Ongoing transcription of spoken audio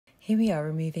Here we are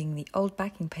removing the old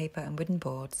backing paper and wooden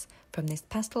boards from this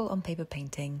pastel on paper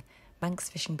painting, Manx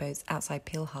Fishing Boats outside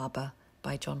Peel Harbour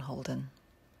by Paul Holden.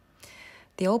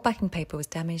 The old backing paper was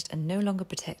damaged and no longer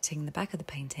protecting the back of the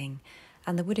painting,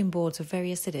 and the wooden boards were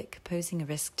very acidic, posing a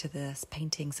risk to the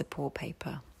painting support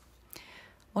paper.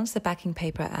 Once the backing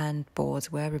paper and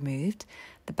boards were removed,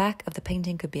 the back of the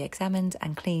painting could be examined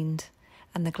and cleaned,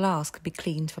 and the glass could be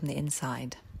cleaned from the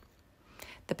inside.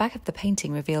 The back of the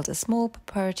painting revealed a small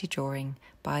preparatory drawing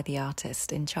by the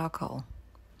artist in charcoal.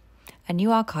 A new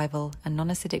archival and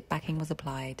non-acidic backing was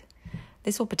applied.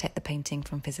 This will protect the painting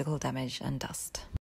from physical damage and dust.